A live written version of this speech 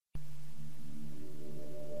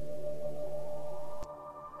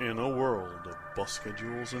In a world of bus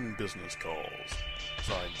schedules and business calls,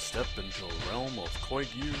 sidestep into a realm of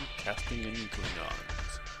Koigyu casting and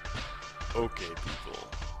Klingons. Okay, people,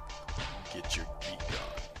 get your geek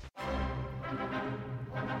on.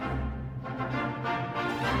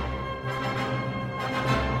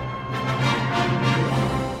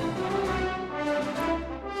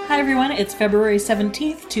 Hi everyone, it's February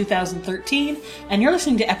 17th, 2013, and you're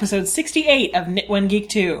listening to episode 68 of Knit One Geek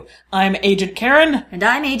 2. I'm Agent Karen. And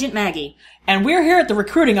I'm Agent Maggie. And we're here at the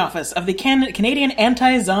recruiting office of the Canadian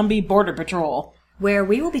Anti-Zombie Border Patrol, where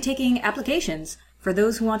we will be taking applications for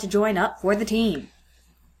those who want to join up for the team.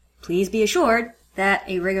 Please be assured that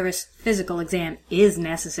a rigorous physical exam is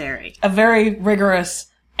necessary. A very rigorous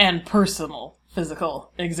and personal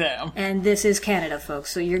physical exam. And this is Canada, folks,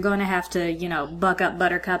 so you're going to have to, buck up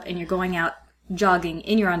Buttercup, and you're going out jogging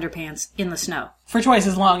in your underpants in the snow. For twice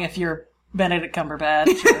as long if you're Benedict Cumberbatch.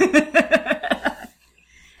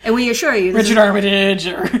 And we assure you... Richard Armitage,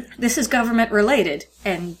 or... This is government-related,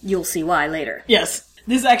 and you'll see why later. Yes.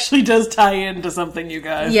 This actually does tie into something, you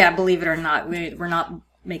guys. Yeah, believe it or not, we're not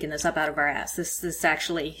making this up out of our ass. This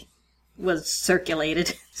actually was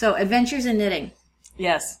circulated. So, Adventures in Knitting.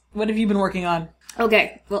 Yes. What have you been working on?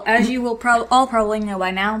 Okay. Well, as you will all probably know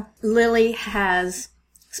by now, Lily has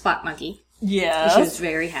Spot Monkey. Yes. Which she was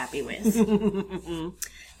very happy with.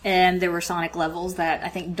 And there were sonic levels that I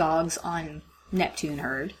think dogs on Neptune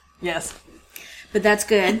heard. Yes. But that's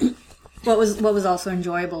good. What was also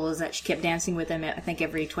enjoyable is that she kept dancing with him, I think,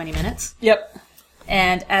 every 20 minutes. Yep.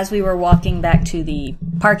 And as we were walking back to the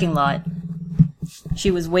parking lot, she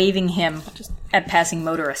was waving him at passing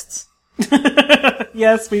motorists.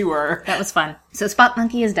 Yes, we were. That was fun. So Spot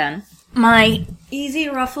Monkey is done. My Easy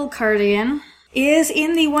Ruffle cardigan is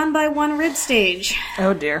in the 1x1 rib stage.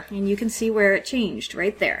 Oh dear. And you can see where it changed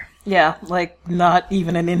right there. Yeah, like not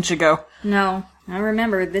even an inch ago. No. Now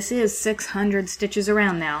remember, this is 600 stitches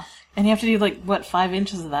around now. And you have to do 5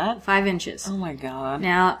 inches of that? 5 inches. Oh my god.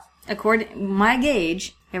 Now, according my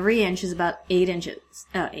gauge, every inch is about 8 inches.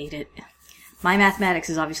 My mathematics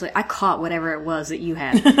is obviously... I caught whatever it was that you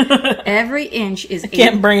had. Every inch is... I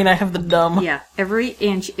can't brain, I have the dumb. Yeah, every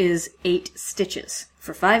inch is 8 stitches.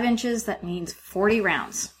 For 5 inches, that means 40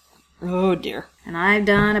 rounds. Oh dear. And I've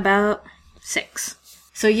done about 6.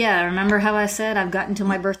 So yeah, remember how I said I've got until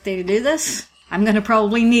my birthday to do this? I'm going to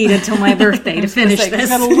probably need until my birthday to finish this. You've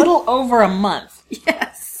got a little over a month.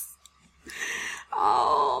 Yes.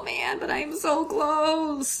 Oh man, but I'm so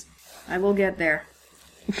close. I will get there.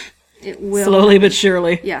 It will. Slowly but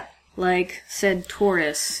surely. Yeah. Like said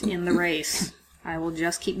Taurus in the race. I will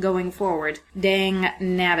just keep going forward. Dang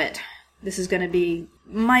nabbit. This is going to be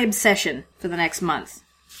my obsession for the next month.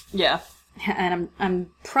 Yeah. And I'm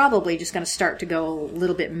probably just going to start to go a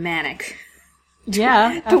little bit manic.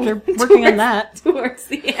 Yeah, after working on that. Towards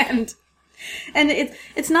the end. And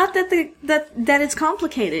it's not that that it's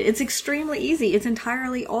complicated. It's extremely easy. It's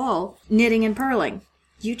entirely all knitting and purling.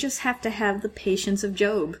 You just have to have the patience of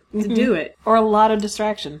Job to do it. Or a lot of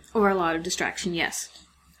distraction. Or a lot of distraction, yes.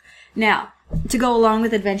 Now, to go along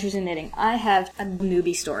with Adventures in Knitting, I have a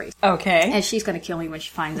newbie story. Okay. And she's going to kill me when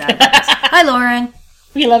she finds out about this. Hi, Lauren.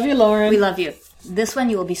 We love you, Lauren. We love you. This one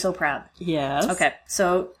you will be so proud. Yes. Okay,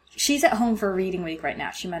 so she's at home for reading week right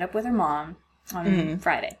now. She met up with her mom on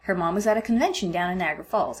Friday. Her mom was at a convention down in Niagara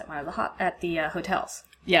Falls at one of the hotels.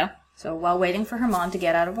 Yeah. So while waiting for her mom to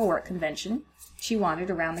get out of a work convention, she wandered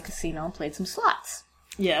around the casino and played some slots.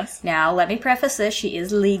 Yes. Now, let me preface this. She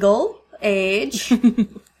is legal age.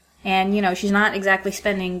 And, she's not exactly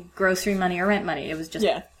spending grocery money or rent money. It was just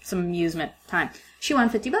some amusement time. She won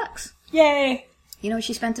 $50. Yay. You know what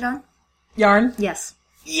she spent it on? Yarn? Yes.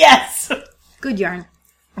 Yes! Good yarn.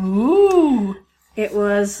 Ooh. It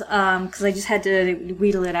was, because I just had to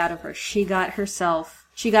wheedle it out of her. She got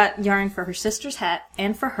yarn for her sister's hat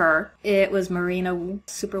and for her. It was merino,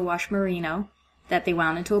 superwash merino, that they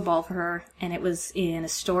wound into a ball for her. And it was in a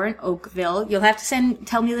store in Oakville. You'll have to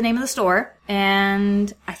tell me the name of the store.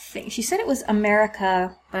 And I think, she said it was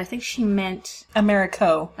America, but I think she meant...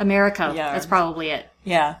 Americo. Yeah. That's probably it.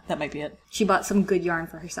 Yeah, that might be it. She bought some good yarn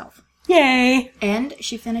for herself. Yay! And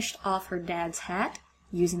she finished off her dad's hat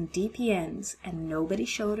using DPNs, and nobody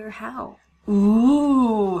showed her how.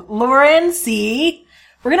 Ooh. Lauren, see?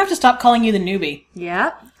 We're gonna have to stop calling you the newbie.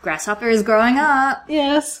 Yep. Grasshopper is growing up.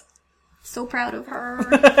 Yes. So proud of her.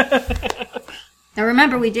 Now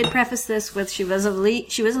remember, we did preface this with she was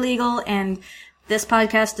legal, and this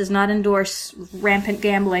podcast does not endorse rampant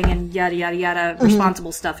gambling and yada yada yada,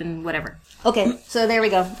 responsible stuff and whatever. Okay, so there we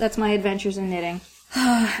go. That's my adventures in knitting.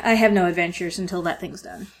 I have no adventures until that thing's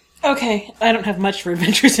done. Okay, I don't have much for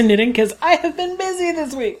adventures in knitting because I have been busy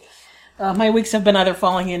this week. My weeks have been either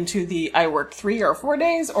falling into the I work 3 or 4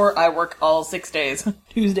 days, or I work all 6 days,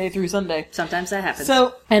 Tuesday through Sunday. Sometimes that happens.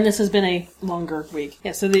 So, and this has been a longer week.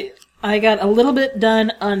 Yeah, so I got a little bit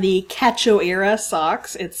done on the Cachoeira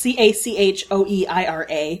socks. It's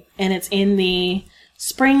Cachoeira, and it's in the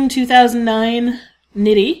Spring 2009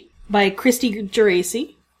 Knitty by Christy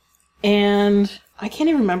Geraci. And I can't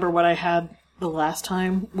even remember what I had the last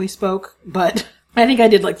time we spoke, but I think I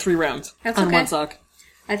did like 3 rounds on one sock.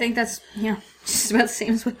 I think that's, just about the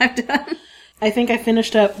same as what I've done. I think I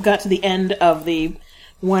got to the end of the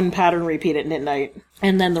one pattern repeat at knit night,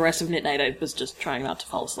 and then the rest of knit night I was just trying not to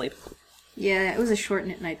fall asleep. Yeah, it was a short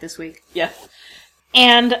knit night this week. Yeah.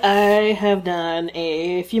 And I have done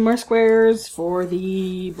a few more squares for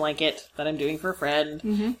the blanket that I'm doing for a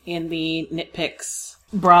friend in the Knit Picks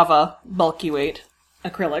Brava bulky weight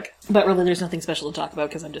acrylic. But really there's nothing special to talk about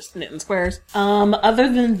because I'm just knitting squares. Other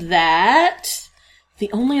than that, the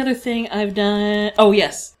only other thing I've done... Oh,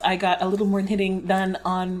 yes. I got a little more knitting done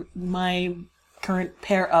on my current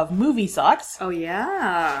pair of movie socks. Oh,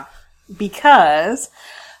 yeah. Because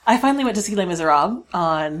I finally went to see Les Miserables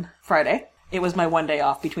on Friday. It was my one day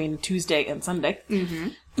off between Tuesday and Sunday. Mm-hmm.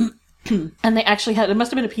 And they actually had... It must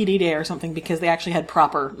have been a PD day or something because they actually had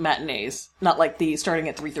proper matinees. Not like the starting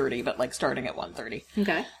at 3:30, but like starting at 1:30.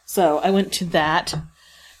 Okay. So I went to that...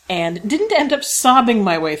 And didn't end up sobbing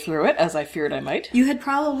my way through it, as I feared I might. You had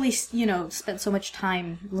probably, spent so much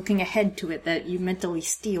time looking ahead to it that you mentally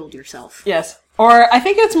steeled yourself. Yes. Or I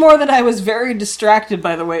think it's more that I was very distracted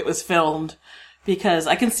by the way it was filmed. Because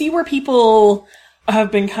I can see where people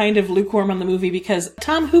have been kind of lukewarm on the movie because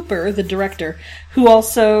Tom Hooper, the director, who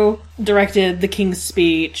also directed The King's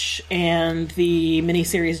Speech and the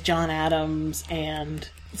miniseries John Adams and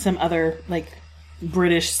some other,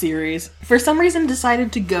 British series, for some reason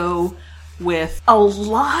decided to go with a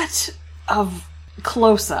lot of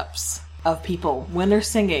close-ups of people when they're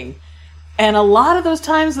singing. And a lot of those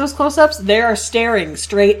times, those close-ups, they are staring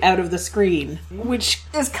straight out of the screen, which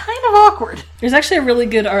is kind of awkward. There's actually a really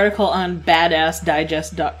good article on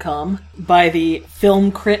badassdigest.com by the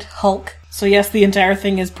Film Crit Hulk. So yes, the entire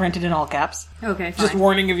thing is printed in all caps. Okay, fine. Just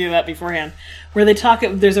warning of you that beforehand. Where they talk,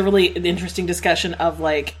 there's a really interesting discussion of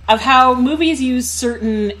how movies use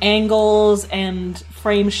certain angles and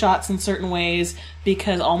frame shots in certain ways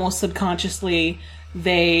because almost subconsciously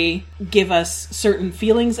they give us certain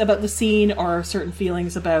feelings about the scene or certain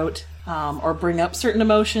feelings about, or bring up certain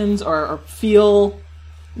emotions or feel,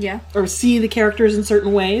 or see the characters in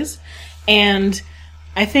certain ways. And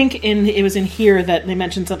I think it was in here that they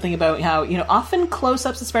mentioned something about how, often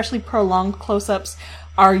close-ups, especially prolonged close-ups,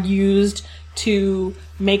 are used to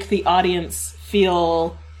make the audience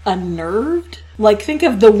feel unnerved. Think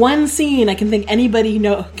of the one scene I can think anybody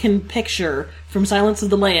can picture from Silence of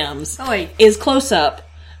the Lambs is close-up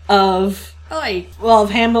of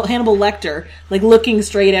Hannibal Lecter, like, looking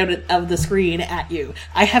straight out of the screen at you.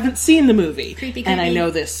 I haven't seen the movie. Creepy. And I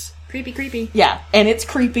know this. Creepy. Yeah, and it's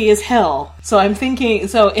creepy as hell. So I'm thinking,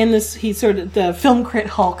 so in this, he sort of, the Film Crit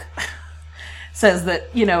Hulk says that,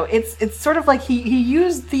 you know, it's sort of like he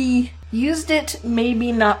used it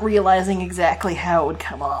maybe not realizing exactly how it would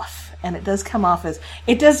come off. And it does come off as,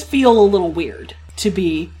 it does feel a little weird to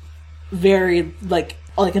be very, like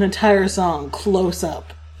an entire song close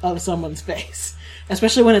up of someone's face.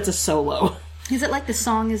 Especially when it's a solo. Is it like the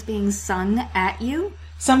song is being sung at you?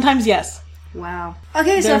 Sometimes, yes. Wow.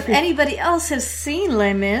 Okay, so if anybody else has seen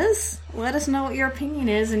Les Mis, let us know what your opinion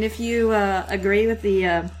is, and if you agree with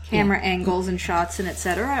the camera angles and shots and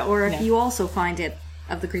etc., or if you also find it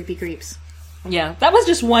of the creepy creeps. Yeah, that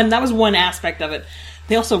was one aspect of it.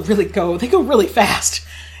 They also go really fast,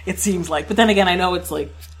 it seems like. But then again, I know the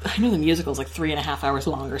musical's like 3.5 hours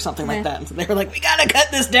long or something like that, and so they were like, we gotta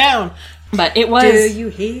cut this down. But it was... Do you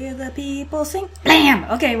hear the people sing? Blam!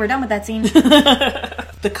 Okay, we're done with that scene.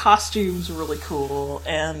 The costumes were really cool,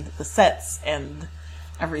 and the sets and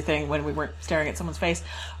everything, when we weren't staring at someone's face,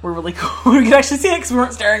 were really cool. We could actually see it because we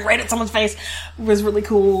weren't staring right at someone's face. It was really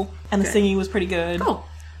cool, and the singing was pretty good. Cool.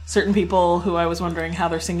 Certain people who I was wondering how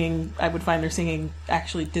they're singing, I would find their singing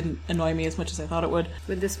actually didn't annoy me as much as I thought it would.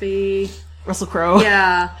 Would this be... Russell Crowe?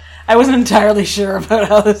 Yeah. I wasn't entirely sure about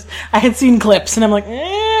how this... I had seen clips, and I'm like,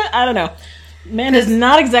 I don't know. Man does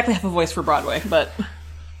not exactly have a voice for Broadway, but...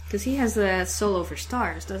 Because he has the solo for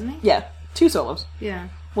Stars, doesn't he? Yeah. 2 solos. Yeah.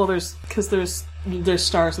 Well, there's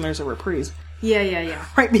Stars and there's a reprise. Yeah.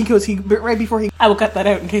 Right before he... I will cut that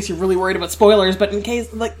out in case you're really worried about spoilers, but in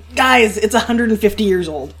case... guys, it's 150 years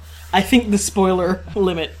old. I think the spoiler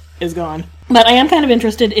limit is gone. But I am kind of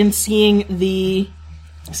interested in seeing the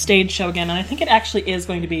stage show again, and I think it actually is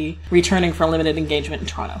going to be returning for a limited engagement in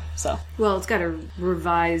Toronto. So, Well, it's got a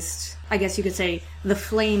revised, I guess you could say, the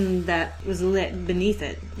flame that was lit beneath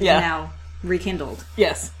it is Yeah. now rekindled.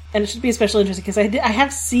 yes. And it should be especially interesting because I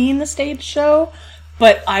have seen the stage show,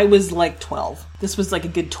 but I was like 12. This was like a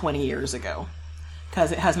good 20 years ago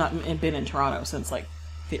because it has not been in Toronto since like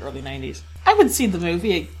the early 90s. I would see the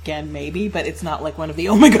movie again, maybe, but it's not like one of the,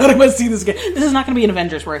 oh my god, I must see this again. This is not going to be an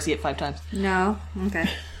Avengers where I see it 5 times. No? Okay.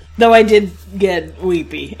 Though I did get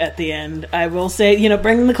weepy at the end. I will say,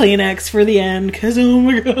 bring the Kleenex for the end, because oh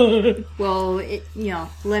my god. Well,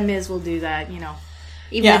 Les Mis will do that, Even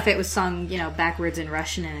Yeah. if it was sung, backwards in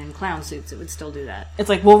Russian and in clown suits, it would still do that. It's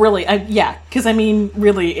like, well, really, because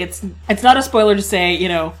really, it's not a spoiler to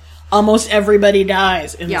say, almost everybody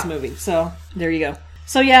dies in this movie. So, there you go.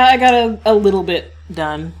 So, yeah, I got a little bit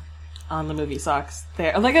done on the movie socks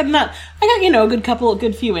there. Like, I got, a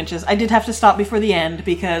good few inches. I did have to stop before the end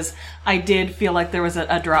because I did feel like there was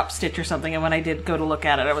a drop stitch or something, and when I did go to look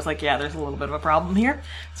at it, I was like, yeah, there's a little bit of a problem here.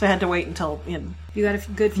 So I had to wait until, You got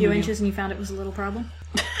a good few inches and you found it was a little problem?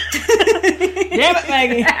 Damn it,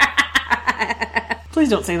 Maggie! Please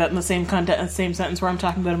don't say that in the same same sentence where I'm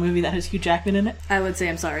talking about a movie that has Hugh Jackman in it. I would say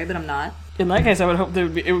I'm sorry, but I'm not. In that case, I would hope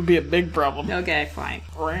it would be a big problem. Okay, fine.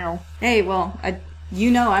 Wow. Hey, well,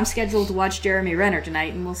 I'm scheduled to watch Jeremy Renner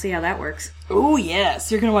tonight, and we'll see how that works. Oh,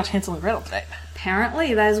 yes. You're going to watch Hansel and Gretel tonight.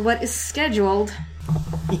 Apparently, that is what is scheduled.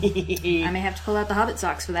 I may have to pull out the Hobbit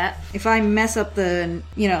socks for that. If I mess up the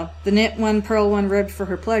knit one, purl one, ribbed for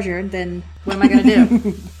her pleasure, then what am I going to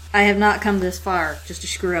do? I have not come this far just to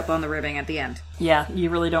screw up on the ribbing at the end. Yeah, you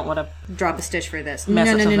really don't want to Drop a stitch for this. mess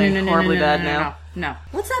up something horribly bad now. No.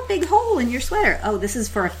 What's that big hole in your sweater? Oh, this is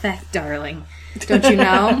for effect, darling. Don't you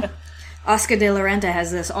know? Oscar de la Renta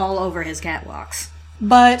has this all over his catwalks.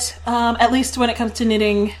 But at least when it comes to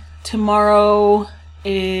knitting, tomorrow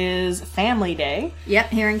is Family Day. Yep,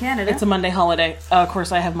 here in Canada. It's a Monday holiday. Of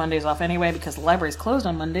course, I have Mondays off anyway because the library's closed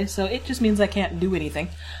on Monday, so it just means I can't do anything.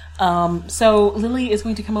 So Lily is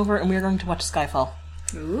going to come over and we're going to watch Skyfall.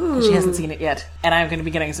 Ooh. She hasn't seen it yet, and I'm going to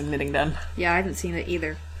be getting some knitting done. Yeah, I haven't seen it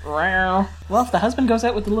either. Well, if the husband goes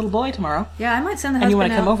out with the little boy tomorrow, Yeah, I might send the and husband you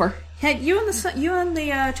want to come out. over, Hey, you and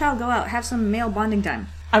the child go out. Have some male bonding time.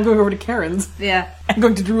 I'm going over to Karen's. Yeah. I'm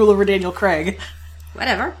going to drool over Daniel Craig.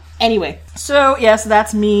 Whatever. Anyway, so yes,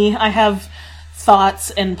 that's me. I have thoughts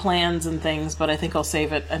and plans and things, but I think I'll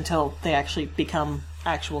save it until they actually become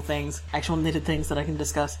actual things, actual knitted things that I can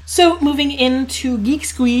discuss. So, moving into Geek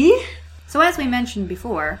Squee. So as we mentioned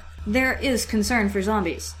before, there is concern for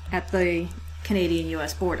zombies at the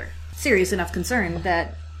Canadian-US border. Serious enough concern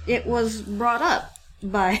that it was brought up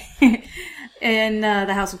by in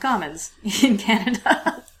the House of Commons in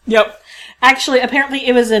Canada. Yep. Actually, apparently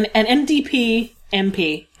it was an NDP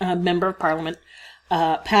MP, Member of Parliament,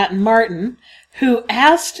 Pat Martin, who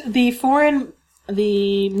asked the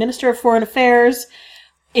Minister of Foreign Affairs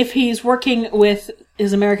if he's working with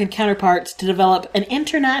his American counterparts to develop an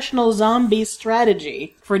international zombie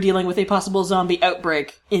strategy for dealing with a possible zombie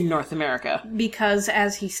outbreak in North America. Because,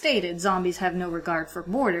 as he stated, zombies have no regard for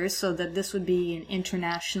borders, so that this would be an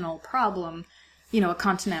international problem, a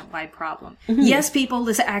continent-wide problem. Mm-hmm. Yes, people,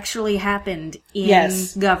 this actually happened in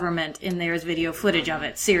government, and there's video footage of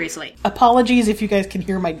it. Seriously. Apologies if you guys can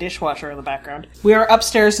hear my dishwasher in the background. We are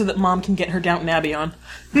upstairs so that Mom can get her Downton Abbey on.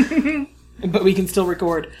 But we can still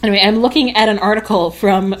record. Anyway, I'm looking at an article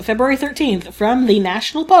from February 13th from the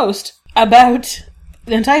National Post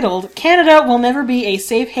entitled, Canada Will Never Be a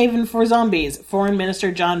Safe Haven for Zombies, Foreign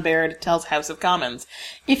Minister John Baird Tells House of Commons.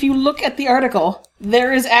 If you look at the article,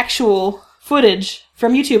 there is actual footage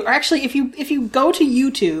from YouTube. Or actually, if you go to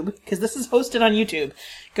YouTube, because this is hosted on YouTube,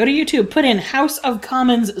 go to YouTube, put in House of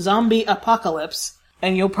Commons Zombie Apocalypse,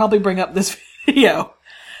 and you'll probably bring up this video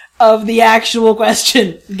of the actual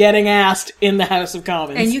question getting asked in the House of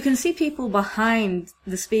Commons. And you can see people behind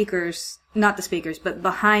the speakers, not the speakers, but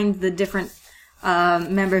behind the different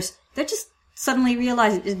members. They're just suddenly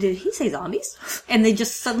realize, did he say zombies? And they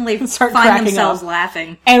just suddenly Start find cracking themselves up.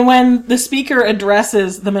 laughing. And when the speaker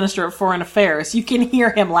addresses the Minister of Foreign Affairs, you can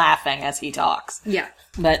hear him laughing as he talks. Yeah.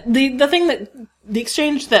 But the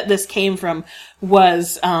exchange that this came from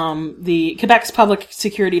was the Quebec's Public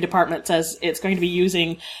Security Department says it's going to be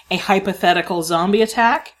using a hypothetical zombie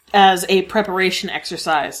attack as a preparation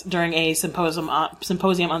exercise during a symposium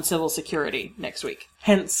on civil security next week.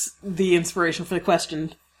 Hence the inspiration for the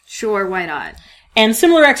question. Sure, why not? And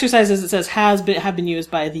similar exercises, it says, have been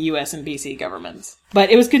used by the U.S. and BC governments. But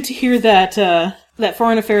it was good to hear that that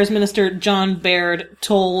Foreign Affairs Minister John Baird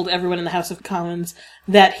told everyone in the House of Commons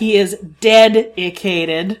that he is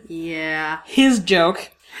dedicated. Yeah. His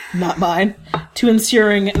joke not mine, to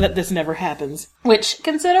ensuring that this never happens. Which,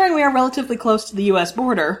 considering we are relatively close to the U.S.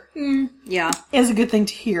 border, Yeah. is a good thing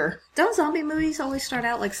to hear. Don't zombie movies always start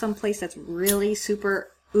out like some place that's really super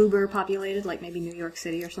uber populated, like maybe New York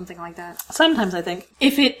City or something like that? Sometimes, I think.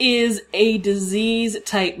 If it is a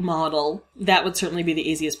disease-type model, that would certainly be the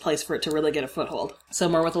easiest place for it to really get a foothold.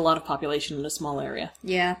 Somewhere with a lot of population in a small area.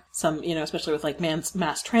 Yeah. Some, especially with, like,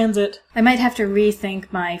 mass transit. I might have to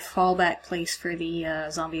rethink my fallback place for the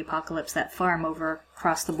zombie apocalypse, that farm over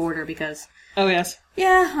across the border, because... Oh, yes.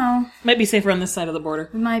 Yeah, Might be safer on this side of the border.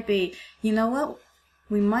 it might be. You know what?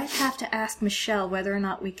 We might have to ask Michelle whether or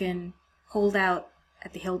not we can hold out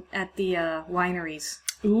at the wineries.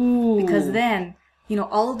 Ooh. Because then,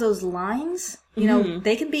 all of those lines,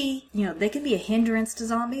 they can be a hindrance to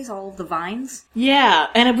zombies, all of the vines. Yeah,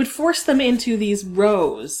 and it would force them into these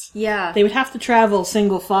rows. Yeah. They would have to travel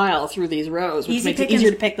single file through these rows, which makes it easier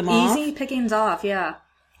to pick them off. Easy pickings off, yeah.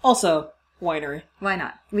 Also, winery. Why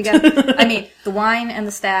not? We got, the wine and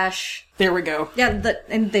the stash. There we go. Yeah,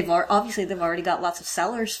 and they've already got lots of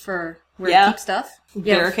cellars for where Yeah. to keep stuff.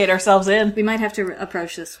 Yeah. Barricade ourselves in. We might have to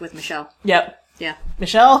approach this with Michelle. Yep. Yeah.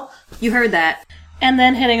 Michelle? You heard that. And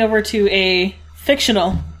then heading over to a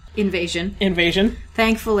fictional Invasion. invasion.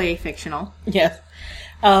 Thankfully fictional. Yes.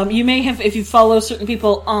 You may have, if you follow certain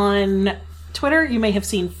people on Twitter, you may have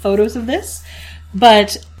seen photos of this.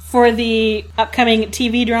 But for the upcoming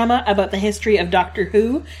TV drama about the history of Doctor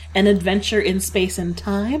Who, An Adventure in Space and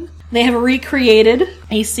Time, they have recreated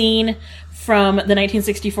a scene from the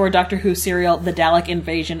 1964 Doctor Who serial, The Dalek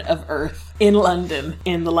Invasion of Earth, in London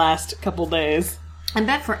in the last couple days. I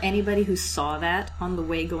bet for anybody who saw that on the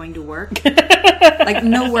way going to work, like,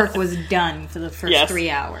 no work was done for the first 3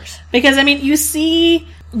 hours. Because, you see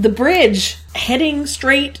the bridge heading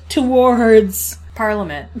straight towards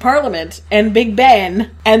Parliament and Big Ben,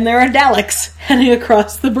 and there are Daleks heading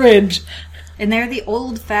across the bridge. And they're the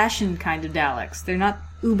old-fashioned kind of Daleks. They're not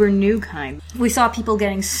uber-new kind. We saw people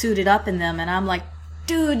getting suited up in them, and I'm like,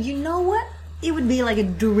 dude, you know what? It would be like a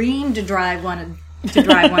dream to drive one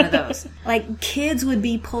of those. Like, kids would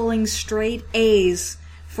be pulling straight A's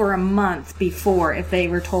for a month before if they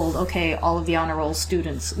were told, okay, all of the honor roll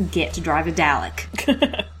students get to drive a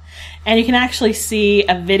Dalek. And you can actually see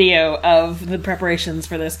a video of the preparations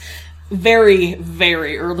for this very,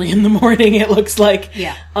 very early in the morning, it looks like,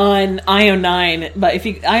 on IO9. But if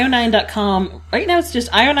you, IO9.com, right now it's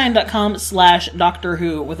just IO9.com/Doctor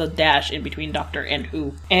Who with a dash in between Doctor and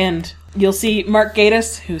Who. And you'll see Mark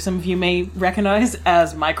Gatiss, who some of you may recognize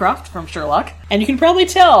as Mycroft from Sherlock. And you can probably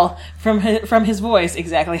tell from his voice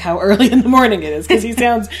exactly how early in the morning it is, because he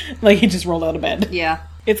sounds like he just rolled out of bed. Yeah.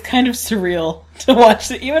 It's kind of surreal to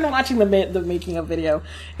watch. Even watching the making of video,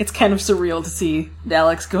 it's kind of surreal to see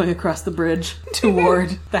Daleks going across the bridge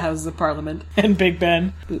toward the Houses of Parliament and Big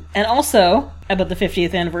Ben. And also, about the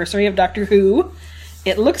 50th anniversary of Doctor Who,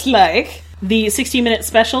 it looks like the 60-minute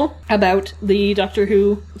special about the Doctor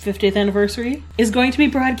Who 50th anniversary is going to be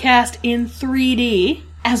broadcast in 3D,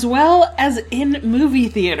 as well as in movie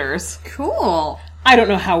theaters. Cool. I don't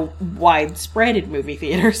know how widespread in movie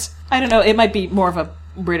theaters. I don't know, it might be more of a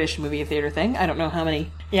British movie theater thing. I don't know how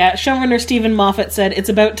many. Yeah, showrunner Stephen Moffat said, "It's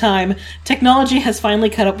about time. Technology has finally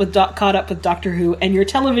caught up with Doctor Who, and your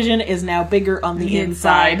television is now bigger on the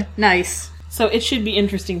inside." Nice. So it should be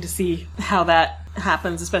interesting to see how that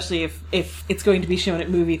happens, especially if it's going to be shown at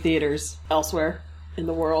movie theaters elsewhere in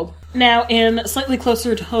the world. Now, in slightly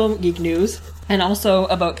closer to home geek news, and also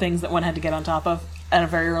about things that one had to get on top of at a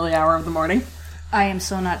very early hour of the morning. I am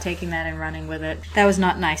so not taking that and running with it. That was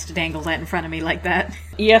not nice to dangle that in front of me like that.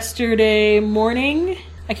 Yesterday morning,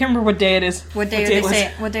 I can't remember what day it is. What day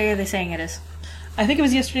are they saying it is? I think it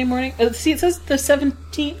was yesterday morning. See, it says the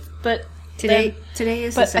 17th, but today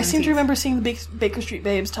is the 17th. I seem to remember seeing the Baker Street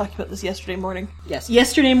Babes talking about this yesterday morning. Yes.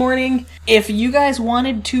 Yesterday morning, if you guys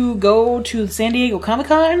wanted to go to San Diego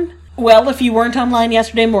Comic-Con, well, if you weren't online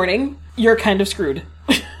yesterday morning, you're kind of screwed.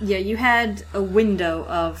 Yeah, you had a window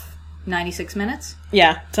of 96 minutes?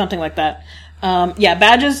 Yeah, something like that.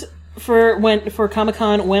 Badges for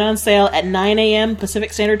Comic-Con went on sale at 9 a.m.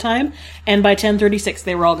 Pacific Standard Time, and by 10:36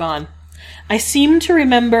 they were all gone. I seem to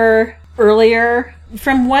remember earlier,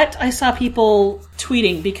 from what I saw people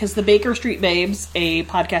tweeting, because the Baker Street Babes, a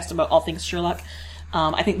podcast about all things Sherlock,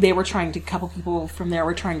 I think a couple people from there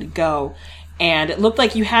were trying to go, and it looked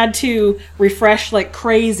like you had to refresh like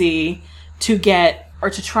crazy to get, or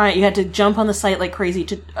to try, you had to jump on the site like crazy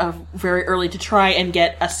very early to try and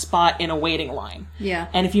get a spot in a waiting line. Yeah.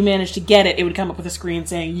 And if you managed to get it, it would come up with a screen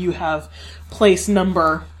saying you have place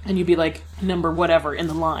number, and you'd be like number whatever in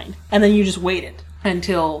the line. And then you just waited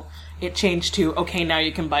until it changed to, okay, now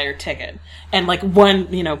you can buy your ticket. And like one,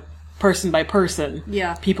 person by person,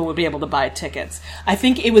 people would be able to buy tickets. I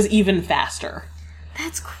think it was even faster.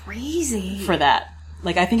 That's crazy. For that.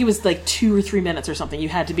 Like, I think it was like 2 or 3 minutes or something. You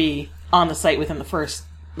had to be on the site within the first,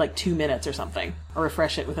 2 minutes or something. Or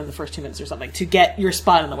refresh it within the first 2 minutes or something to get your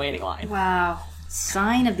spot in the waiting line. Wow.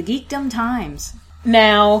 Sign of the geekdom times.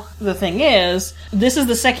 Now, the thing is, this is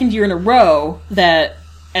the second year in a row that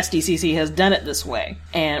SDCC has done it this way,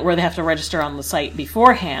 and where they have to register on the site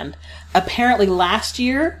beforehand. Apparently last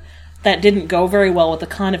year, that didn't go very well, with the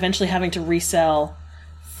con eventually having to resell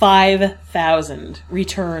 5,000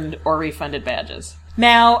 returned or refunded badges.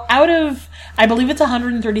 Now, out of, I believe it's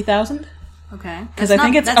 130,000. Okay. Because I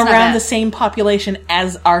think it's around the same population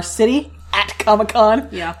as our city at Comic-Con.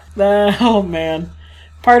 Yeah. Oh, man.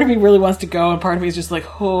 Part of me really wants to go, and part of me is just like,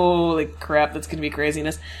 holy crap, that's going to be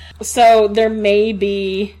craziness. So there may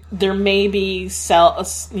be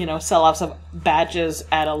sell-offs of badges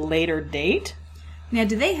at a later date. Now,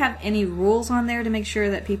 do they have any rules on there to make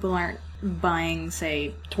sure that people aren't buying,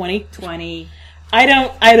 say, 20? I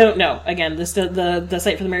don't know. Again, the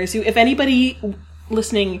site for the Mary Sue. If anybody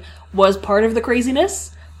listening was part of the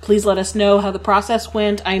craziness, please let us know how the process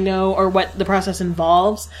went. Or what the process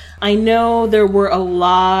involves. I know there were a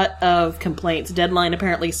lot of complaints. Deadline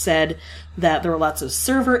apparently said that there were lots of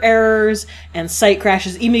server errors and site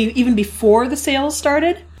crashes even before the sales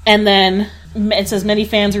started. And then it says many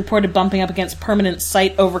fans reported bumping up against permanent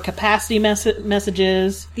site overcapacity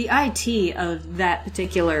messages. The IT of that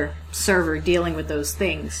particular server dealing with those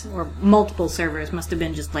things, or multiple servers, must have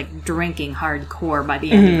been just like drinking hardcore by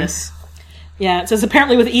the end of this. Yeah, it says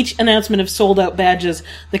apparently with each announcement of sold-out badges,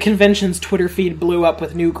 the convention's Twitter feed blew up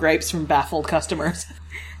with new gripes from baffled customers.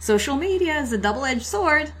 Social media is a double-edged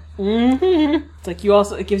sword. Mm-hmm. It's like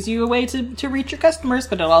it gives you a way to reach your customers,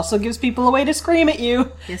 but it also gives people a way to scream at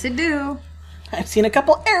you. Yes, it do. I've seen a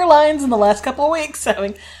couple airlines in the last couple of weeks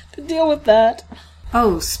having to deal with that.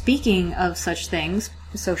 Oh, speaking of such things,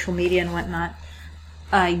 social media and whatnot,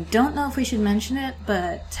 I don't know if we should mention it,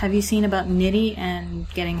 but have you seen about Nitty and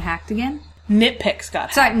getting hacked again? Nitpicks got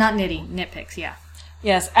hacked. Sorry, not Nitty. Nitpicks, yeah.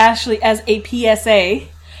 Yes, actually, as a PSA,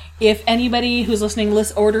 if anybody who's listening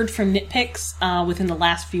ordered from Nitpicks within the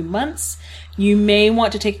last few months, you may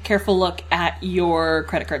want to take a careful look at your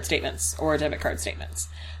credit card statements or debit card statements.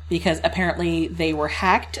 Because apparently they were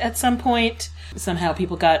hacked at some point. Somehow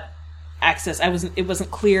people got access. It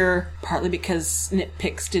wasn't clear, partly because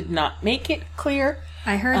Nitpicks did not make it clear.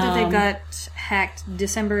 I heard that they got hacked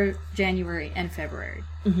December, January, and February.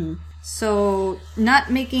 Mm-hmm. So,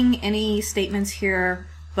 not making any statements here,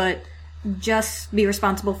 but just be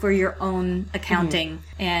responsible for your own accounting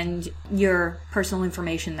and your personal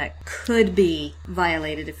information that could be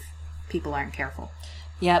violated if people aren't careful.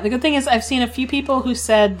 Yeah, the good thing is I've seen a few people who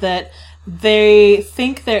said that they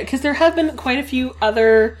think because there have been quite a few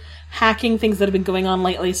other hacking things that have been going on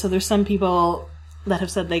lately, so there's some people that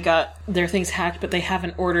have said they got their things hacked, but they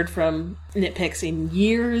haven't ordered from Nitpicks in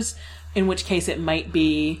years, in which case it could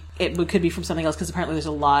be from something else, because apparently there's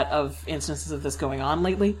a lot of instances of this going on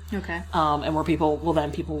lately. Okay. And where people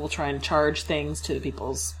will try and charge things to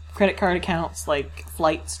people's credit card accounts, like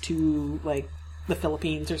flights to, like, the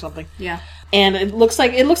Philippines or something. Yeah. And it looks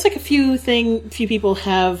like a few people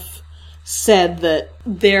have said that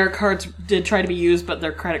their cards did try to be used, but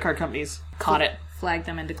their credit card companies caught it. Flagged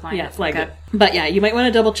them and declined it. Yeah, flagged it. But yeah, you might want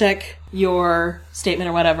to double check your statement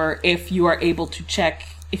or whatever if you are able to check.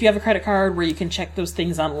 If you have a credit card where you can check those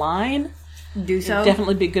things online, do so. It'd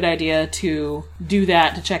definitely be a good idea to do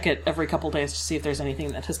that, to check it every couple of days to see if there's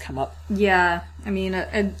anything that has come up. Yeah, I mean,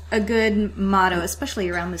 a good motto, especially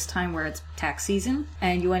around this time where it's tax season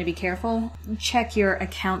and you want to be careful, check your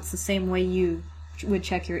accounts the same way you would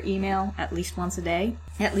check your email at least once a day,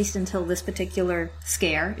 at least until this particular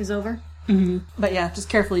scare is over. Mm-hmm. But yeah, just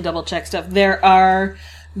carefully double check stuff. There's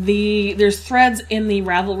threads in the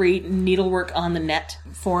Ravelry Needlework on the Net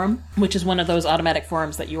forum, which is one of those automatic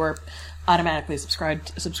forums that you are automatically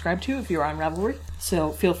subscribed to if you're on Ravelry.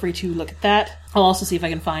 So feel free to look at that. I'll also see if I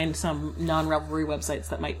can find some non-Ravelry websites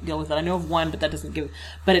that might deal with it. I know of one, but it doesn't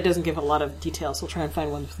give a lot of detail, so I'll try and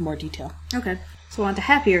find one with more detail. Okay. So on to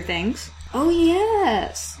happier things. Oh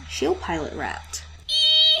yes! Shield Pilot Wrapped.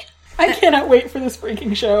 I cannot wait for this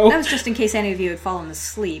freaking show. That was just in case any of you had fallen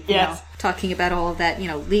asleep, yes. Talking about all of that,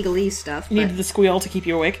 legalese stuff. You needed the squeal to keep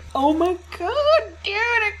you awake. Oh my god, dude,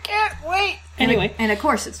 I can't wait. Anyway. And of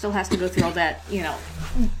course, it still has to go through all that,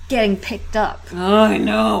 getting picked up. Oh, I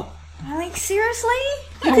know. Like, seriously?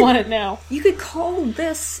 I want it now. You could call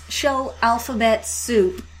this show Alphabet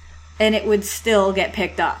Soup, and it would still get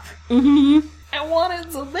picked up. Mm-hmm. I want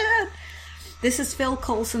it so bad. This is Phil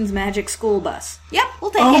Coulson's Magic School Bus. Yep,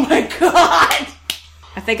 we'll take it. Oh my god!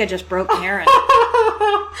 I think I just broke Karen.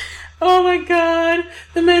 Oh my god.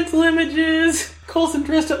 The mental images. Coulson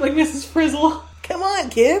dressed up like Mrs. Frizzle. Come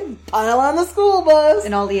on, kid. Pile on the school bus.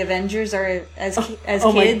 And all the Avengers are as kids.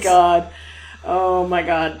 Oh my god. Oh my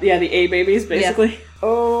god. Yeah, the A-babies, basically. Yeah.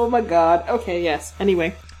 Oh my god. Okay, yes.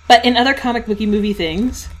 Anyway. But in other comic booky movie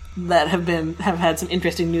things that have had some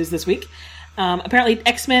interesting news this week, apparently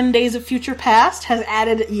X-Men Days of Future Past has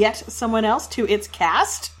added yet someone else to its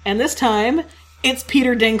cast. And this time, it's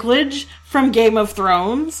Peter Dinklage from Game of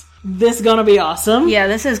Thrones. This gonna be awesome. Yeah,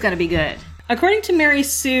 this is gonna be good. According to Mary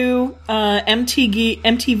Sue,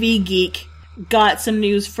 MTV Geek got some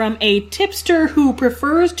news from a tipster who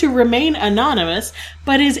prefers to remain anonymous,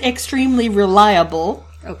 but is extremely reliable.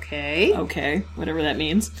 Okay, whatever that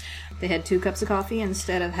means. They had 2 cups of coffee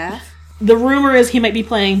instead of half. The rumor is he might be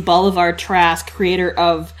playing Bolivar Trask, creator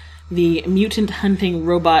of the mutant hunting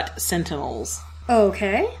robot Sentinels.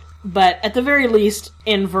 Okay. But at the very least,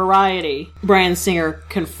 in Variety, Bryan Singer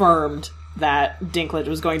confirmed that Dinklage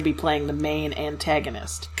was going to be playing the main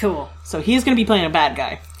antagonist. Cool. So he's going to be playing a bad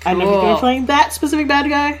guy. Cool. I don't know if he's going to be playing that specific bad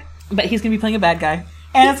guy, but he's going to be playing a bad guy.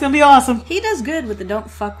 And it's going to be awesome. He does good with the don't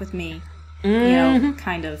fuck with me,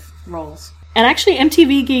 kind of roles. And actually,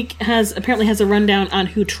 MTV Geek apparently has a rundown on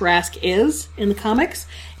who Trask is in the comics,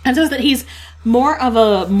 and says that he's more of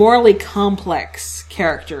a morally complex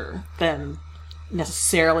character than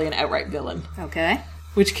necessarily an outright villain. Okay.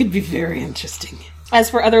 Which could be very interesting. As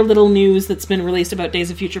for other little news that's been released about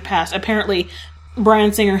Days of Future Past, apparently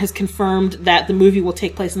Bryan Singer has confirmed that the movie will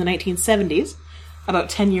take place in the 1970s, about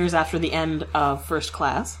 10 years after the end of First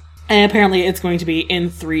Class. And apparently it's going to be in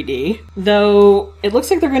 3D, though it looks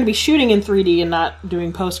like they're going to be shooting in 3D and not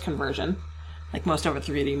doing post-conversion, like most other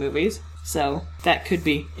 3D movies. So that could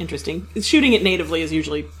be interesting. Shooting it natively is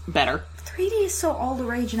usually better. 3D is so all the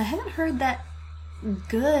rage, and I haven't heard that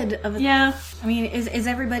good of a... Yeah. I mean, is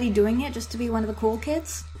everybody doing it just to be one of the cool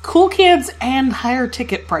kids? Cool kids and higher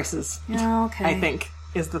ticket prices. Oh, okay. I think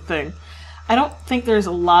is the thing. I don't think there's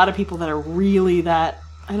a lot of people that are really that...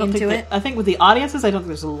 I think with the audiences, I don't think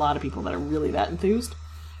there's a lot of people that are really that enthused.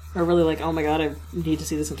 Or really like, oh my god, I need to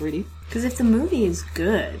see this in 3D. Because if the movie is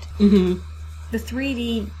good, the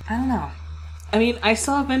 3D, I don't know. I mean, I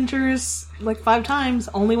saw Avengers like 5 times.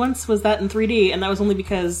 Only once was that in 3D, and that was only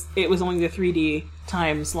because it was only the 3D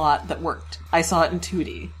time slot that worked. I saw it in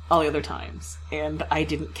 2D all the other times, and I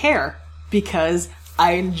didn't care because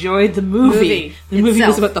I enjoyed the movie. The movie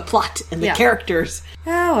was about the plot and the characters.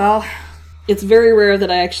 Oh, well. It's very rare that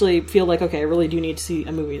I actually feel like, okay, I really do need to see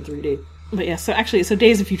a movie in 3D. But yeah, so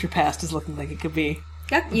Days of Future Past is looking like it could be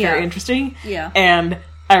very interesting. Yeah. And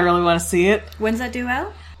I really want to see it. When's that due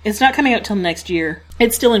out? It's not coming out till next year.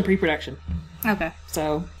 It's still in pre-production. Okay.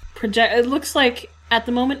 So, it looks like, at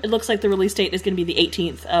the moment, it looks like the release date is going to be the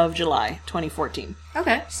 18th of July, 2014.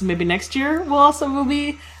 Okay. So maybe next year will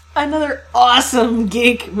be another awesome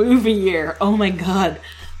geek movie year. Oh my god.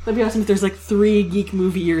 That'd be awesome if there's like 3 geek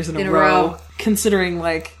movie years in a row. Considering,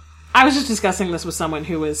 like, I was just discussing this with someone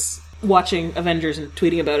who was watching Avengers and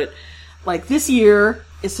tweeting about it. Like, this year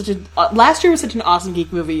is last year was such an awesome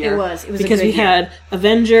geek movie year. It was because a good year. Had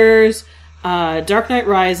Avengers, Dark Knight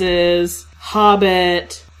Rises,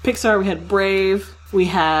 Hobbit, Pixar, we had Brave, we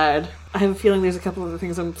had, I have a feeling there's a couple other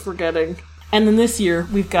things I'm forgetting. And then this year,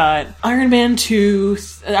 we've got Iron Man 2,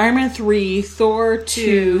 Iron Man 3, Thor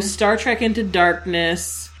 2, Star Trek Into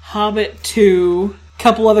Darkness, Hobbit 2,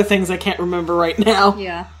 couple other things I can't remember right now.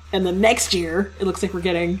 Yeah. And then next year, it looks like we're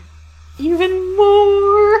getting even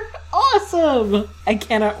more awesome. I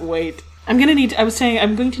cannot wait. I'm going to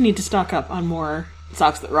need to stock up on more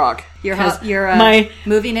Socks That Rock. Your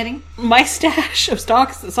movie knitting? My stash of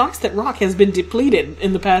Socks That Rock has been depleted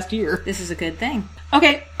in the past year. This is a good thing.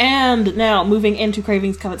 Okay, and now moving into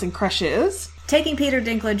Cravings, Covets, and Crushes. Taking Peter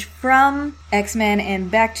Dinklage from X-Men and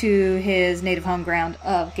back to his native home ground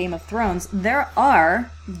of Game of Thrones, there are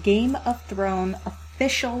Game of Thrones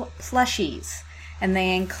official plushies. And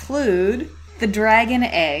they include the dragon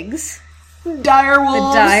eggs. Dire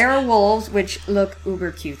wolves. The dire wolves, which look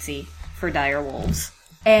uber cutesy for dire wolves.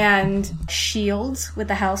 And shields with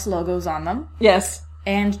the house logos on them. Yes.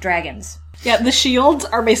 And dragons. Yeah, the shields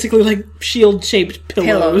are basically like shield-shaped pillows.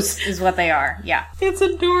 Pillows is what they are, yeah. It's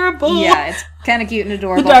adorable. Yeah, it's kind of cute and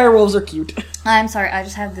adorable. The dire wolves are cute. I'm sorry, I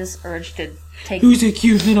just have this urge to take... Who's a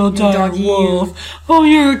cute little dire wolf? Oh,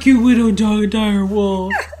 you're a cute little dire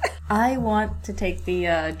wolf. I want to take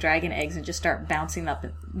the dragon eggs and just start bouncing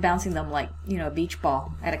them like, a beach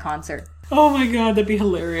ball at a concert. Oh my god, that'd be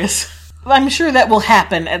hilarious. I'm sure that will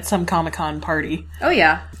happen at some Comic-Con party. Oh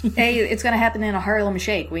yeah. Hey, it's going to happen in a Harlem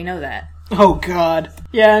Shake, we know that. Oh, God.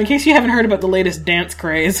 Yeah, in case you haven't heard about the latest dance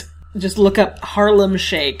craze, just look up Harlem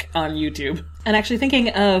Shake on YouTube. And actually thinking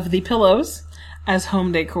of the pillows as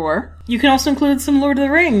home decor, you can also include some Lord of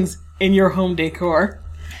the Rings in your home decor.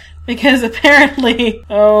 Because apparently,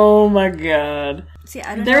 oh my God. See,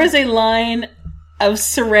 I don't There know. is a line of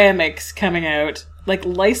ceramics coming out, like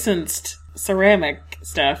licensed ceramic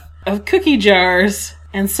stuff, of cookie jars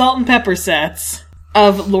and salt and pepper sets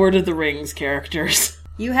of Lord of the Rings characters.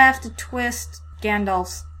 You have to twist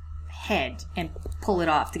Gandalf's head and pull it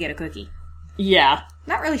off to get a cookie. Yeah.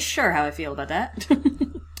 Not really sure how I feel about that.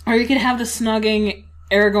 Or you could have the snugging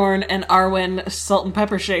Aragorn and Arwen salt and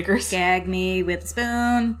pepper shakers. Gag me with a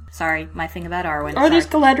spoon. Sorry, my thing about Arwen. Or there's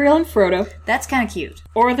Galadriel and Frodo. That's kind of cute.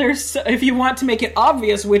 Or there's, if you want to make it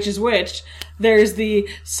obvious which is which, there's the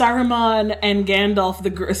Saruman and Gandalf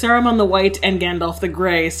Saruman the White and Gandalf the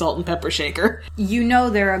Grey salt and pepper shaker. You know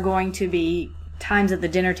there are going to be times at the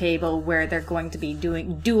dinner table where they're going to be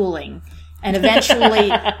doing dueling. And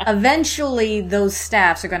eventually those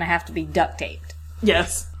staffs are going to have to be duct taped.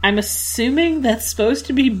 Yes. I'm assuming that's supposed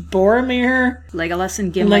to be Boromir, Legolas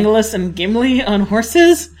and Gimli. Legolas and Gimli on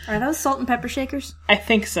horses. Are those salt and pepper shakers? I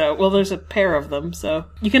think so. Well, there's a pair of them, so.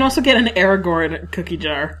 You can also get an Aragorn cookie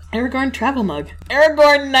jar. Aragorn travel mug.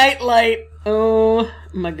 Aragorn nightlight. Oh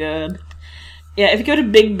my God. Yeah, if you go to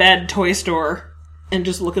Big Bad Toy Store and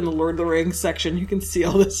just look in the Lord of the Rings section, you can see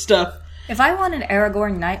all this stuff. If I want an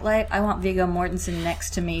Aragorn nightlight, I want Viggo Mortensen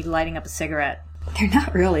next to me lighting up a cigarette. They're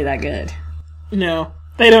not really that good. No,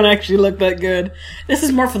 they don't actually look that good. This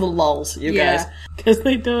is more for the lulz, you guys. Because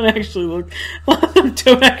they don't actually look... A lot of them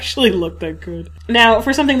don't actually look that good. Now,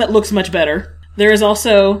 for something that looks much better, there is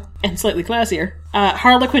also, and slightly classier,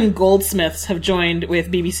 Harlequin goldsmiths have joined with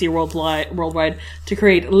BBC Worldwide to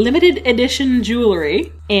create limited edition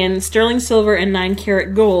jewelry in sterling silver and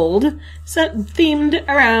 9-karat gold, themed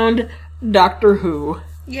around Doctor Who.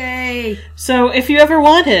 Yay! So, if you ever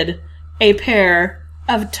wanted a pair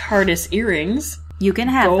of TARDIS earrings, You can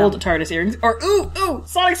have gold them. TARDIS earrings, or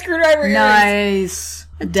sonic screwdriver earrings. Nice.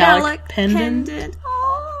 A Dalek pendant.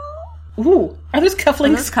 Oh. Ooh, are those Are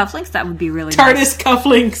cufflinks? those cufflinks? That would be really TARDIS nice.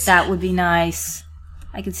 cufflinks. That would be nice.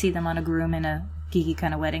 I could see them on a groom in a geeky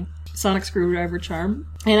kind of wedding. Sonic screwdriver charm,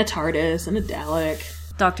 and a TARDIS, and a Dalek.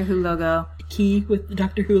 Doctor Who logo. Key with the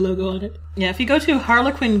Doctor Who logo on it. Yeah, if you go to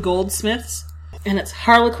Harlequin Goldsmiths, and it's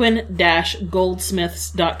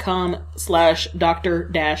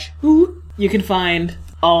harlequin-goldsmiths.com/Dr-Who, you can find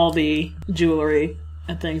all the jewelry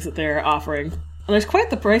and things that they're offering. And there's quite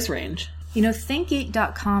the price range. You know,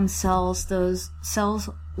 ThinkGeek.com sells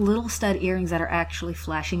little stud earrings that are actually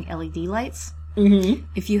flashing LED lights. Mm-hmm.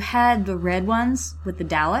 If you had the red ones with the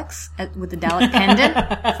Daleks, with the Dalek pendant,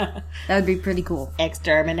 that would be pretty cool.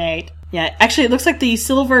 Exterminate. Yeah, actually, it looks like the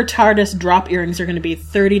silver TARDIS drop earrings are going to be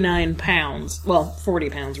 £39. Well,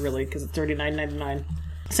 £40 really, because it's $39.99.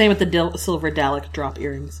 Same with the silver Dalek drop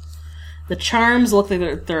earrings. The charms look like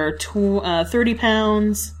they're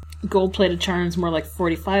 £30. Gold-plated charms more like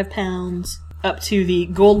 £45. Up to the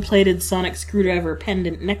gold-plated sonic screwdriver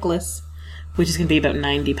pendant necklace, which is going to be about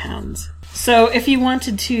 £90. So if you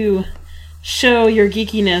wanted to show your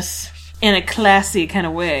geekiness in a classy kind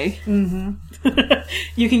of way,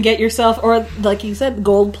 you can get yourself, or like you said,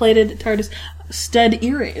 gold-plated TARDIS stud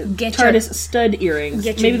earrings. TARDIS stud earrings.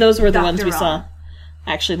 Maybe those were the ones we saw.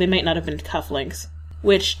 Actually, they might not have been cufflinks.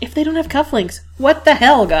 Which, if they don't have cufflinks, what the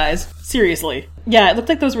hell, guys? Seriously. Yeah, it looked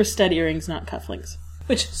like those were stud earrings, not cufflinks.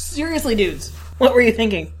 Which, seriously, dudes, what were you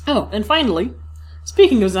thinking? Oh, and finally,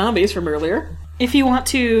 speaking of zombies from earlier, if you want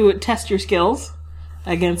to test your skills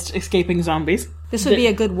against escaping zombies... This would be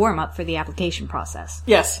a good warm-up for the application process.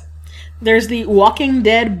 Yes. There's the Walking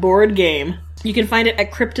Dead board game. You can find it at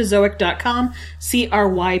cryptozoic.com,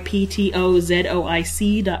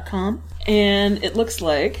 CRYPTOZOIC.com. And it looks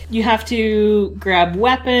like you have to grab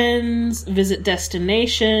weapons, visit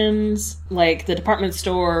destinations, like the department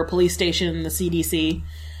store, police station, the CDC,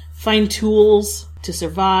 find tools to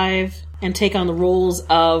survive, and take on the roles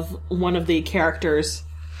of one of the characters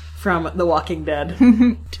from The Walking Dead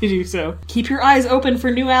to do so. Keep your eyes open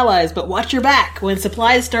for new allies, but watch your back. When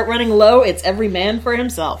supplies start running low, it's every man for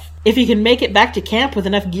himself. If you can make it back to camp with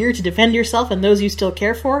enough gear to defend yourself and those you still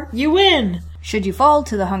care for, you win! Should you fall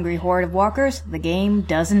to the hungry horde of walkers, the game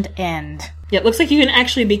doesn't end. Yeah, it looks like you can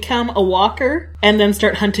actually become a walker and then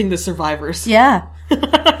start hunting the survivors. Yeah.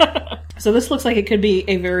 So this looks like it could be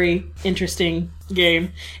a very interesting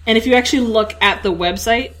game. And if you actually look at the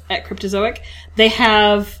website at Cryptozoic, they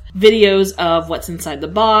have videos of what's inside the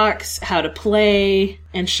box, how to play,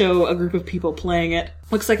 and show a group of people playing it.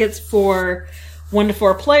 Looks like it's for 1 to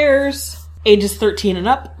 4 players. ages 13 and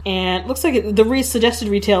up, and it looks like the suggested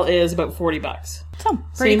retail is about $40. So, So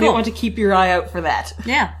pretty you cool. might want to keep your eye out for that.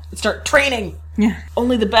 Yeah. Start training. Yeah.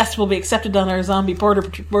 Only the best will be accepted on our zombie border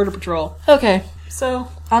patrol. Okay, so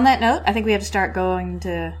On that note, I think we have to start going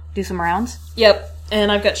to do some rounds. yep,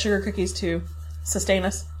 and I've got sugar cookies to sustain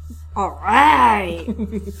us. All right.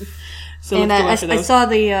 So And let's go I after those. saw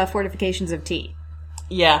the fortifications of tea.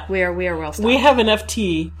 Yeah, We are well stocked. we have enough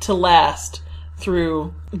tea to last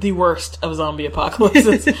through the worst of zombie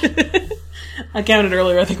apocalypses. I counted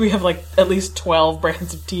earlier. I think we have like at least 12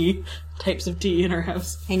 brands of tea, types of tea in our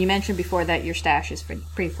house. And you mentioned before that your stash is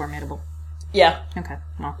pretty formidable. Yeah, Okay,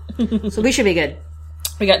 well. So we should be good.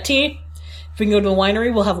 we got tea. If we can go to the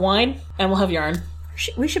winery, we'll have wine and we'll have yarn.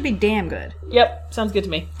 We should be damn good. Yep, sounds good to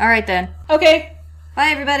me. All right, then. Okay. Bye,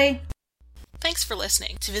 everybody. Thanks for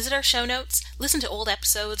listening. To visit our show notes, listen to old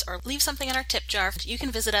episodes, or leave something in our tip jar, you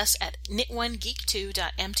can visit us at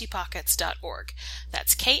knit1geek2.emptypockets.org.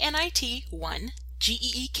 That's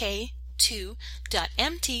KNIT1GEEK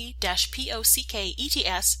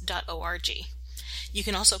 2.mt-pockets.org. You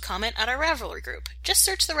can also comment at our Ravelry group. Just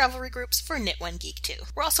search the Ravelry groups for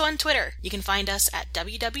Knit1Geek2. We're also on Twitter. You can find us at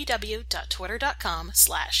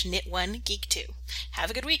www.twitter.com/Knit1Geek2. Have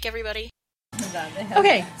a good week, everybody.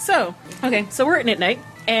 Okay, so we're at Knit Night,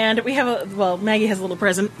 and we have Maggie has a little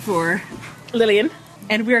present for Lillian,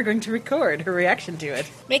 and we are going to record her reaction to it.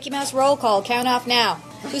 Mickey Mouse roll call. Count off now.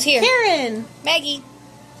 Who's here? Karen! Maggie.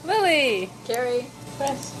 Lily! Carrie.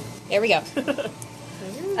 Chris. There we go.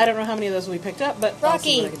 I don't know how many of those we picked up, but I'll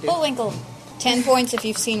see Rocky. what I can do. Bullwinkle. 10 points if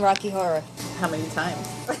you've seen Rocky Horror. How many times?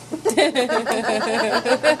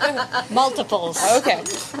 Multiples. Okay.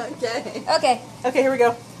 Okay. Okay, here we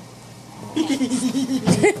go.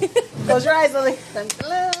 Close your eyes, Lily.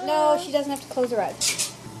 No, she doesn't have to close her eyes.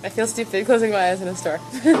 I feel stupid closing my eyes in a store.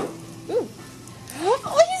 Ooh.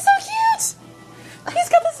 Oh, he's so cute! He's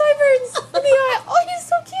got the sideburns in the eye. Oh, he's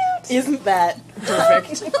so cute! Isn't that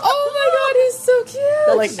perfect? Oh my god, he's so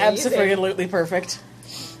cute! Like, absolutely perfect.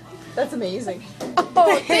 That's amazing.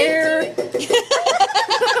 Oh, hair!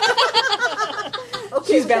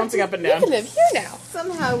 Okay, She's bouncing up and down. We live here now.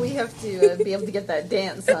 Somehow we have to be able to get that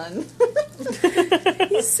dance on.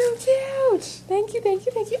 He's so cute. Thank you. Oh,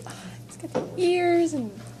 he's got the ears and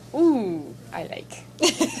ooh, I like.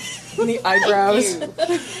 And the eyebrows.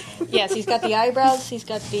 Yes, he's got the eyebrows, he's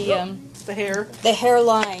got the The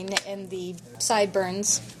hairline and the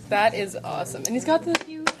sideburns. That is awesome, and he's got the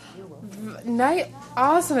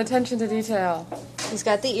awesome attention to detail. He's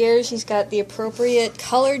got the ears, he's got the appropriate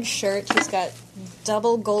colored shirt, he's got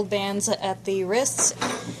double gold bands at the wrists.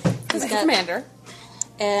 He's a commander.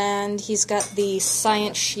 And he's got the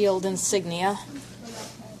Science Shield insignia.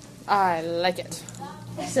 I like it.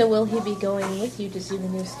 So will he be going with you to see the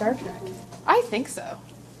new Star Trek? I think so.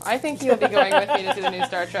 I think he'll be going with me to see the new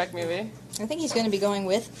Star Trek movie. I think he's going to be going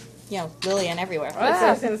with, Lillian everywhere.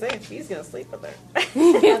 That's what I was going to say. She's going to sleep with her.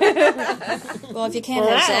 Well, if you can't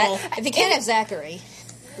have Zachary.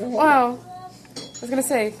 Wow. I was gonna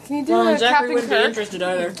say, can you do Well, a Zachary Captain wouldn't be Kirk? interested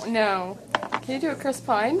either. No. Can you do a Chris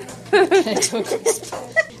Pine?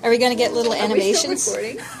 Are we going to get little animations? Are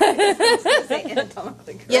we still recording? I was gonna say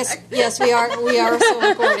anatomically correct. Yes, we are. We are still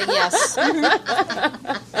recording. Yes.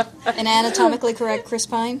 An anatomically correct Chris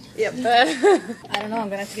Pine. Yep. I don't know. I'm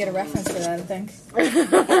going to have to get a reference for that, I think.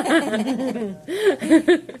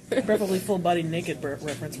 Preferably full-body naked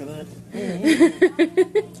reference for that.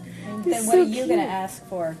 Then what are you going to ask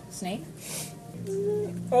for, Snape?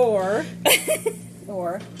 Or...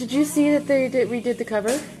 Did you see that they redid the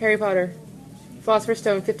cover? Harry Potter. Philosopher's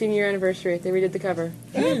Stone, 15-year anniversary. They redid the cover.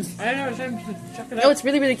 I don't know. Check it out. Oh, it's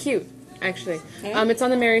really, really cute, actually. It's on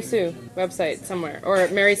the Mary Sue website somewhere. Or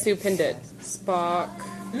Mary Sue pinned it. Spock.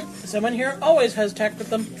 Someone here always has tech with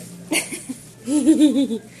them.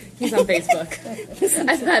 He's on Facebook.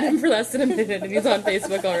 I've had him for less than a minute, and he's on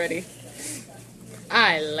Facebook already.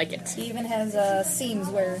 I like it. He even has seams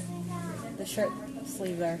where the shirt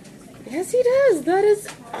sleeves are. Yes, he does. That is...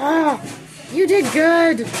 you did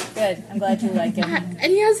good. Good. I'm glad you like him. And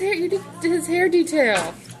he has hair... You did his hair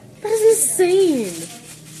detail. That is insane.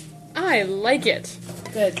 I like it.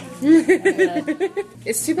 Good.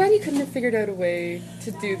 It's too bad you couldn't have figured out a way to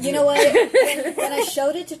do this. You know what? When I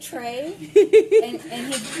showed it to Trey, and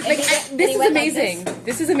this is amazing.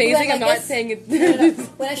 This is amazing. Like I'm not this. saying it... No.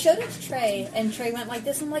 When I showed it to Trey, and Trey went like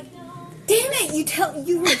this, I'm like, damn it!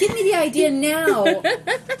 You were giving me the idea now.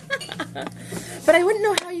 But I wouldn't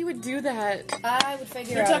know how you would do that. I would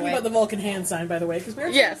figure You're out talking a way. about the Vulcan hand sign, by the way, because we're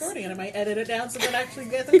actually Yes. recording and I might edit it down so that actually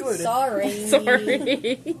gets included. Sorry.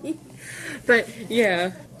 Sorry. But,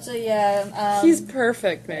 yeah. So yeah, He's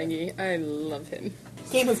perfect, Maggie. I love him.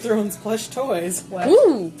 Game of Thrones plush toys.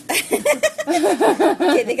 Ooh!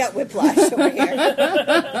 Okay, they got whiplash over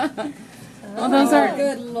here. Well, those are...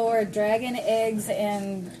 Good lord, dragon eggs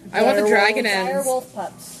and I want the direwolf- dragon eggs. direwolf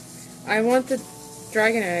pups. I want the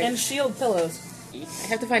dragon egg. And shield pillows. I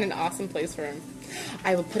have to find an awesome place for him.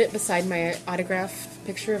 I will put it beside my autographed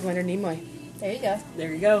picture of Leonard Nimoy. There you go.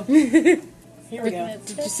 There you go. Here we go.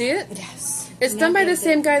 Did you see it? Yes. It's done by the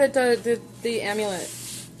same guy that did the Amulet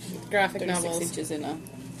graphic novels. 36 inches in a...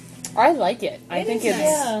 I like it. I think it's...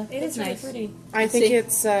 Yeah, It is nice. pretty. I think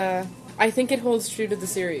it's... I think it holds true to the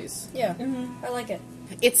series. Yeah, I like it.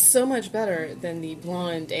 It's so much better than the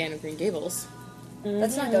blonde Anne of Green Gables.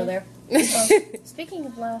 Let's not go there. Speaking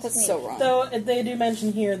of last That's week, so wrong. Though they do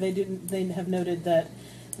mention here, they have noted that,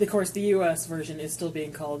 of course, the U.S. version is still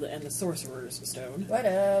being called "And the Sorcerer's Stone."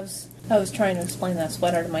 Whatevs. I was trying to explain that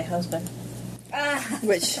sweater to my husband.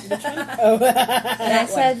 Which, And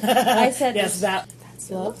I said, Yes, that.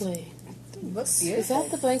 It's lovely. Looks Is that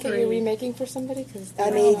the blanket you're remaking for somebody? Cause I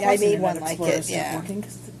made one like it, yeah. Working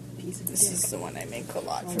 'cause the piece of This dick. is the one I make a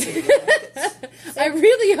lot for me. I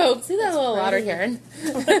really hope. See that a little louder, Karen.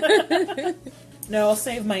 No, I'll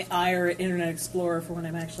save my ire at Internet Explorer for when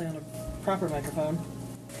I'm actually on a proper microphone.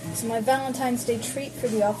 So my Valentine's Day treat for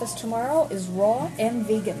the office tomorrow is raw and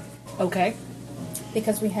vegan. Okay.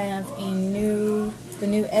 Because we have the new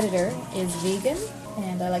editor is vegan,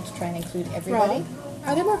 and I like to try and include everybody.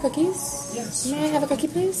 Are there more cookies? Yes. May I have a cookie,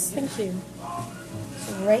 please? Thank you.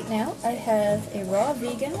 So right now I have a raw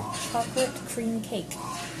vegan chocolate cream cake.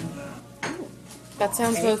 That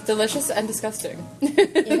sounds both delicious and disgusting.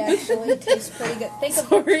 It actually tastes pretty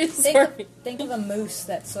good. Think of a mousse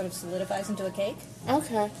that sort of solidifies into a cake.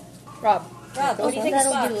 Okay. Rob, what do you think,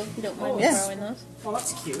 that'll Spock? do if you don't mind me yes. throwing those. Oh,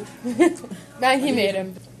 that's cute. Maggie made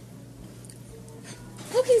him.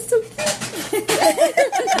 Oh, he's so cute.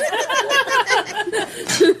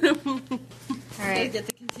 All right, Get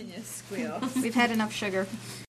the continuous squeal. we've had enough sugar.